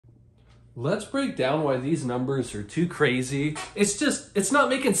Let's break down why these numbers are too crazy. It's not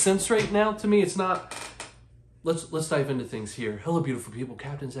making sense right now to me. It's not. Let's dive into things here. Hello, beautiful people.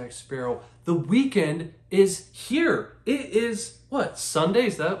 Captain Zack Sparrow. The weekend is here. It is, what, Sunday?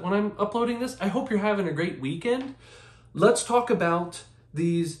 Is that when I'm uploading this? I hope you're having a great weekend. Let's talk about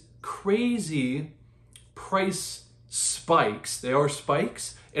these crazy price spikes. They are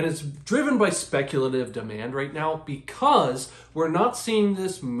spikes, and it's driven by speculative demand right now because we're not seeing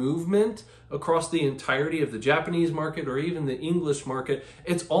this movement across the entirety of the Japanese market or even the English market.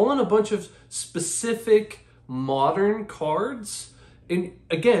 It's all in a bunch of specific modern cards. And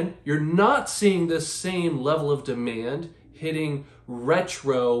again, you're not seeing this same level of demand hitting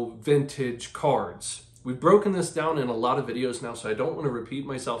retro vintage cards. We've broken this down in a lot of videos now, so I don't want to repeat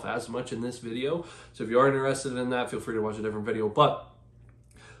myself as much in this video. So if you are interested in that, feel free to watch a different video. But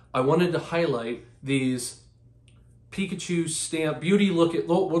I wanted to highlight these Pikachu Stamp Beauty Looking,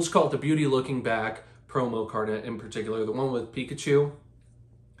 we'll just call it the Beauty Looking Back promo card in particular, the one with Pikachu.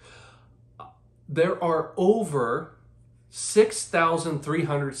 There are over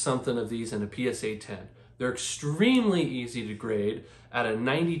 6,300 something of these in a PSA 10. They're extremely easy to grade at a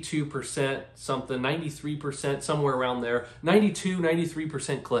 92% something, 93%, somewhere around there, 92,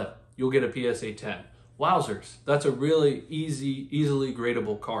 93% clip. You'll get a PSA 10. Wowzers, that's a really easily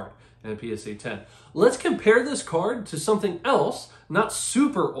gradable card in a PSA 10. Let's compare this card to something else, not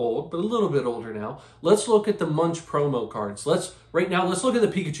super old, but a little bit older now. Let's look at the Munch promo cards. Right now, let's look at the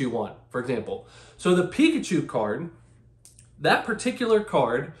Pikachu one, for example. So the Pikachu card, that particular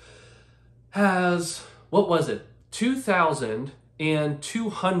card has, what was it?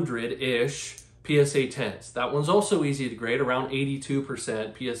 2,200-ish PSA 10s. That one's also easy to grade, around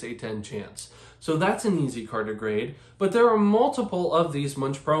 82% PSA 10 chance. So that's an easy card to grade, but there are multiple of these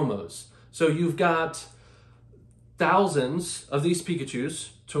Munch promos. So you've got thousands of these Pikachus,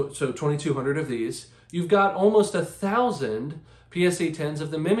 so 2,200 of these. You've got almost 1,000 PSA 10s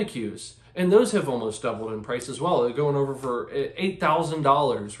of the Mimikyus, and those have almost doubled in price as well. They're going over for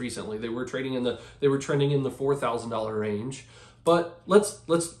 $8,000 recently. They were trending in the $4,000 range. But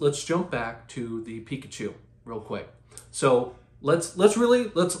let's jump back to the Pikachu real quick. So let's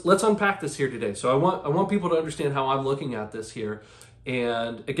unpack this here today. So I want people to understand how I'm looking at this here.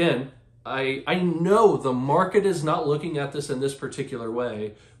 And again, I know the market is not looking at this in this particular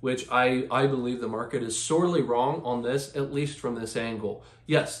way, which I believe the market is sorely wrong on this, at least from this angle.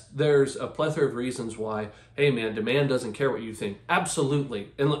 Yes, there's a plethora of reasons why, hey man, demand doesn't care what you think.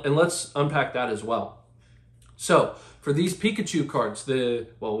 Absolutely. And let's unpack that as well. So for these Pikachu cards, which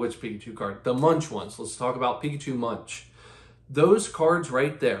Pikachu card? The Munch ones. Let's talk about Pikachu Munch. Those cards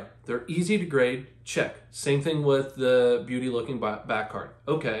right there, they're easy to grade, check. Same thing with the Beauty Looking Back card.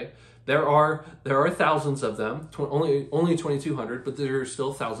 Okay, there are thousands of them, only 2,200, but there are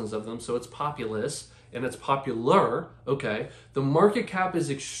still thousands of them, so it's populous and it's popular. Okay, the market cap is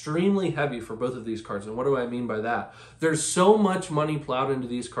extremely heavy for both of these cards, and what do I mean by that? There's so much money plowed into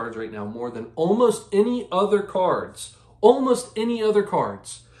these cards right now, more than almost any other cards. Almost any other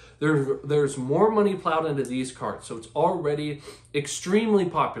cards. There's more money plowed into these cards, so it's already extremely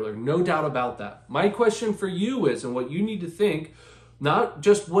popular, no doubt about that. My question for you is, and what you need to think, not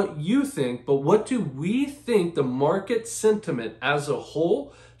just what you think, but what do we think the market sentiment as a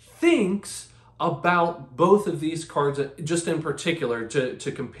whole thinks about both of these cards, just in particular,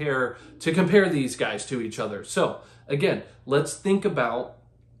 to compare these guys to each other. So again, let's think about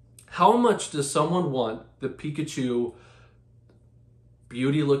how much does someone want the Pikachu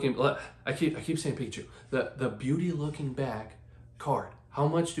Beauty Looking, I keep saying Pikachu, the Beauty Looking Back card. How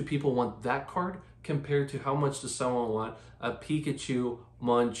much do people want that card compared to how much does someone want a Pikachu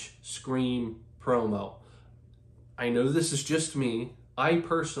Munch Scream promo? I know this is just me. I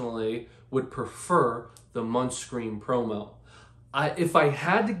personally would prefer the Munch Scream promo. If I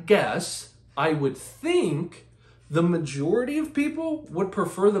had to guess, I would think the majority of people would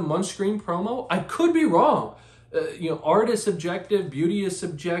prefer the Munch Scream promo. I could be wrong. Art is subjective, beauty is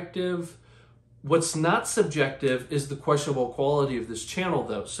subjective. What's not subjective is the questionable quality of this channel,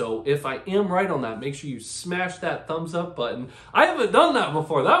 though. So if I am right on that, make sure you smash that thumbs up button. I haven't done that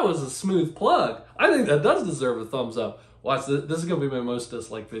before. That was a smooth plug. I think that does deserve a thumbs up. Watch, this is going to be my most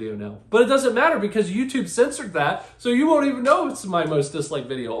disliked video now. But it doesn't matter because YouTube censored that, so you won't even know it's my most disliked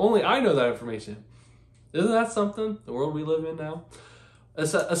video. Only I know that information. Isn't that something? The world we live in now?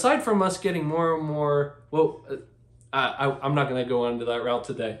 Aside from us getting more and more, I'm not going to go into that route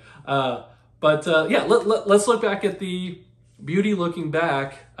today. Yeah, let's look back at the Beauty Looking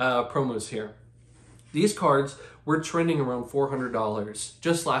Back promos here. These cards were trending around $400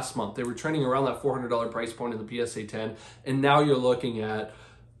 just last month. They were trending around that $400 price point in the PSA 10, and now you're looking at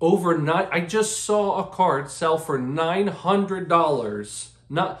overnight. I just saw a card sell for $900.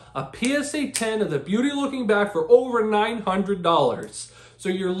 Not a PSA 10 of the beauty looking back for over $900. So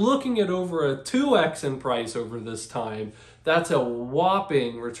you're looking at over a 2x in price over this time. That's a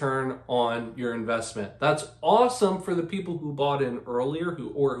whopping return on your investment. That's awesome for the people who bought in earlier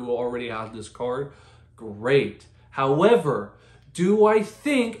who already had this card. Great. However, do I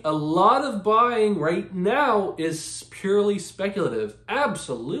think a lot of buying right now is purely speculative?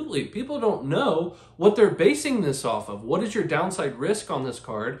 Absolutely. People don't know what they're basing this off of. What is your downside risk on this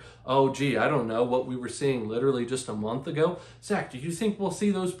card? Oh, gee, I don't know what we were seeing literally just a month ago. Zach, do you think we'll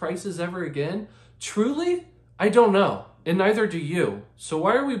see those prices ever again? Truly? I don't know. And neither do you. So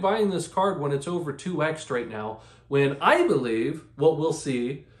why are we buying this card when it's over 2x right now? When I believe what we'll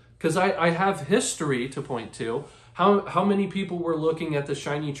see, because I have history to point to, how many people were looking at the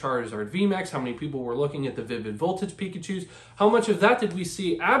shiny Charizard VMAX? How many people were looking at the Vivid Voltage Pikachus? How much of that did we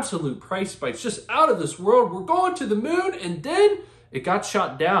see absolute price spikes just out of this world? We're going to the moon, and then it got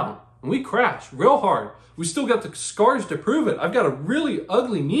shot down. And we crashed real hard. We still got the scars to prove it. I've got a really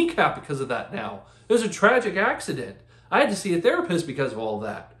ugly kneecap because of that now. It was a tragic accident. I had to see a therapist because of all of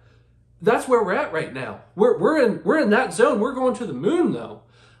that. That's where we're at right now. We're in that zone. We're going to the moon, though.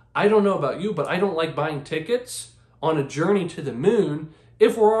 I don't know about you, but I don't like buying tickets on a journey to the moon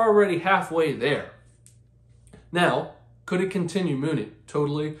if we're already halfway there. Now, could it continue mooning?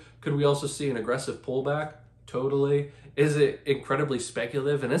 Totally. Could we also see an aggressive pullback? Totally. Is it incredibly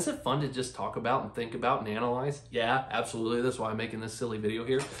speculative? And is it fun to just talk about and think about and analyze? Yeah, absolutely. That's why I'm making this silly video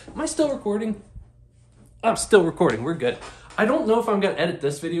here. Am I still recording? I'm still recording. We're good. I don't know if I'm going to edit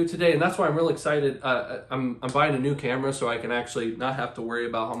this video today, and that's why I'm real excited. I'm buying a new camera so I can actually not have to worry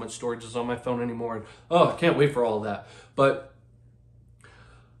about how much storage is on my phone anymore. And, oh, I can't wait for all of that. But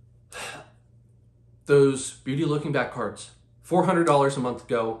those beauty looking back cards, $400 a month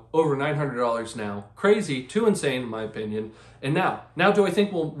ago, over $900 now. Crazy, too insane in my opinion. And now do I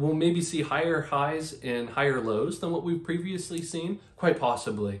think we'll maybe see higher highs and higher lows than what we've previously seen? Quite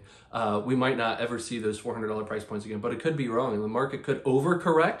possibly. We might not ever see those $400 price points again, but it could be wrong. And the market could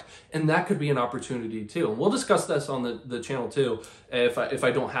overcorrect, and that could be an opportunity too. And we'll discuss this on the channel too, if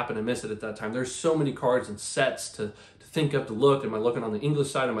I don't happen to miss it at that time. There's so many cards and sets to think of to look. Am I looking on the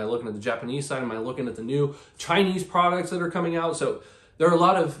English side? Am I looking at the Japanese side? Am I looking at the new Chinese products that are coming out? So there are a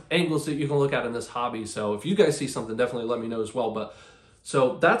lot of angles that you can look at in this hobby. So if you guys see something, definitely let me know as well. But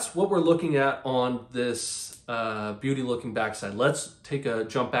so that's what we're looking at on this beauty looking back side. Let's take a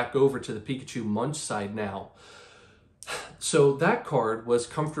jump back over to the Pikachu Munch side now. So that card was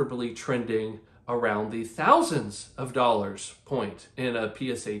comfortably trending around the thousands of dollars point in a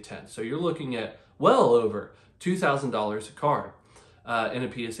PSA 10. So you're looking at well over $2,000 a card in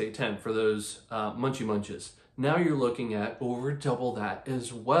a PSA 10 for those Munchy Munches. Now you're looking at over double that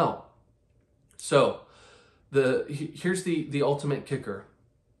as well. So here's the ultimate kicker.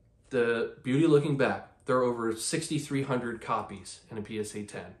 The beauty looking back, there are over 6,300 copies in a PSA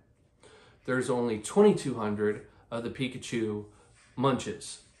 10. There's only 2,200 of the Pikachu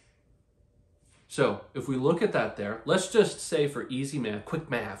Munches. So if we look at that there, let's just say for easy math, quick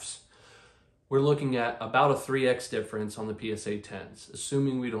maths, we're looking at about a 3x difference on the PSA 10s,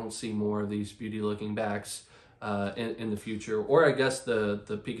 assuming we don't see more of these beauty looking backs in the future, or I guess the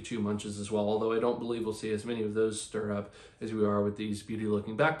Pikachu Munches as well, although I don't believe we'll see as many of those stir up as we are with these beauty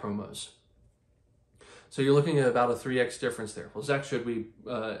looking back promos. So you're looking at about a 3x difference there. Well, Zach, should we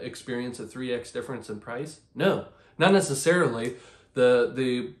experience a 3x difference in price? No, not necessarily.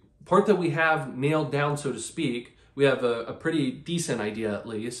 The part that we have nailed down, so to speak, we have a pretty decent idea at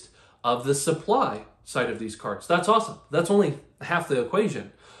least of the supply side of these cards. That's awesome. That's only half the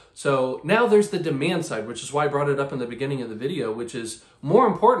equation. So now there's the demand side, which is why I brought it up in the beginning of the video, which is more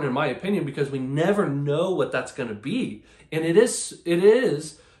important in my opinion because we never know what that's going to be. And it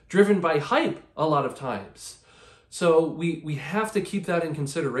is driven by hype a lot of times. So we have to keep that in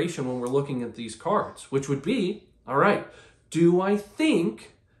consideration when we're looking at these cards, which would be, all right, do I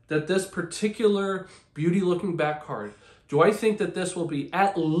think that this particular beauty looking back card, do I think that this will be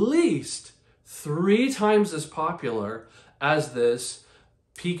at least 3 times as popular as this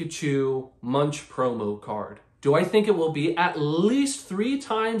Pikachu Munch Promo card? Do I think it will be at least 3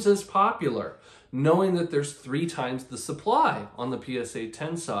 times as popular, knowing that there's 3 times the supply on the PSA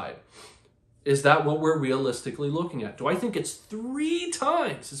 10 side? Is that what we're realistically looking at? Do I think it's 3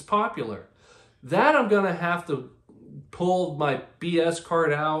 times as popular? That I'm going to have to pull my BS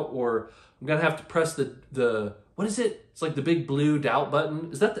card out, or I'm going to have to press the what is it? It's like the big blue doubt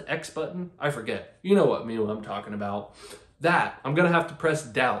button. Is that the X button? I forget. You know what I'm talking about. That, I'm going to have to press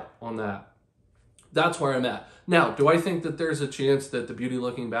doubt on that. That's where I'm at. Now, do I think that there's a chance that the Beauty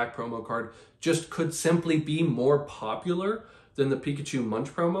Looking Back promo card just could simply be more popular than the Pikachu Munch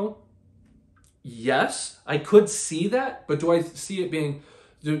promo? Yes, I could see that, but do I see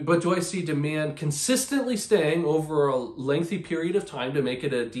demand consistently staying over a lengthy period of time to make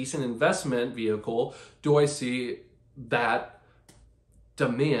it a decent investment vehicle? Do I see that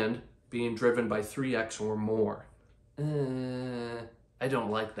demand being driven by 3x or more? I don't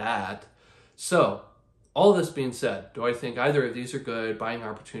like that. So, all this being said, do I think either of these are good buying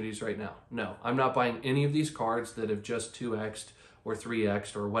opportunities right now? No, I'm not buying any of these cards that have just 2x'd or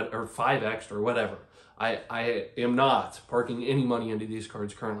 3x'd or 5x'd or whatever. I am not parking any money into these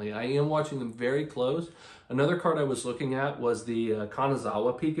cards currently. I am watching them very close. Another card I was looking at was the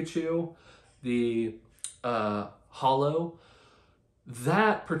Kanazawa Pikachu, the Holo.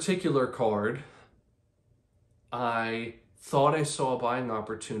 That particular card, I thought I saw a buying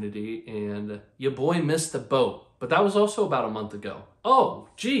opportunity, and your boy missed the boat. But that was also about a month ago. Oh,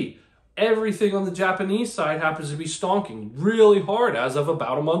 gee, everything on the Japanese side happens to be stonking really hard as of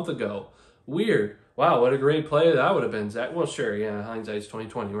about a month ago. Weird. Wow, what a great play that would have been, Zack. Well, sure, yeah, hindsight's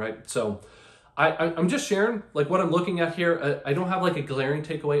 2020, right? So I'm just sharing like what I'm looking at here. I don't have like a glaring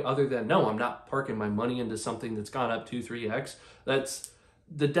takeaway other than, no, I'm not parking my money into something that's gone up 2-3x. That's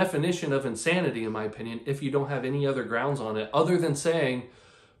the definition of insanity, in my opinion, if you don't have any other grounds on it, other than saying,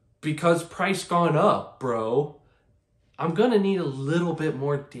 because price gone up, bro, I'm gonna need a little bit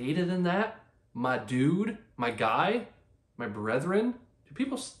more data than that. My dude, my guy, my brethren. Do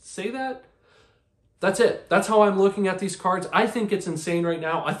people say that? That's it. That's how I'm looking at these cards. I think it's insane right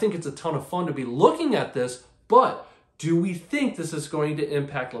now. I think it's a ton of fun to be looking at this, but do we think this is going to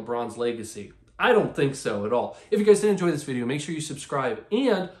impact LeBron's legacy? I don't think so at all. If you guys did enjoy this video, make sure you subscribe.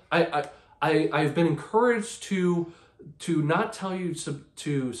 And I've been encouraged to not tell you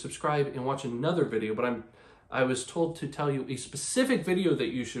to subscribe and watch another video, but I was told to tell you a specific video that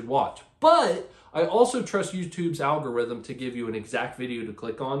you should watch. But I also trust YouTube's algorithm to give you an exact video to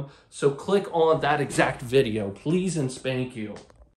click on. So click on that exact video, please and spank you.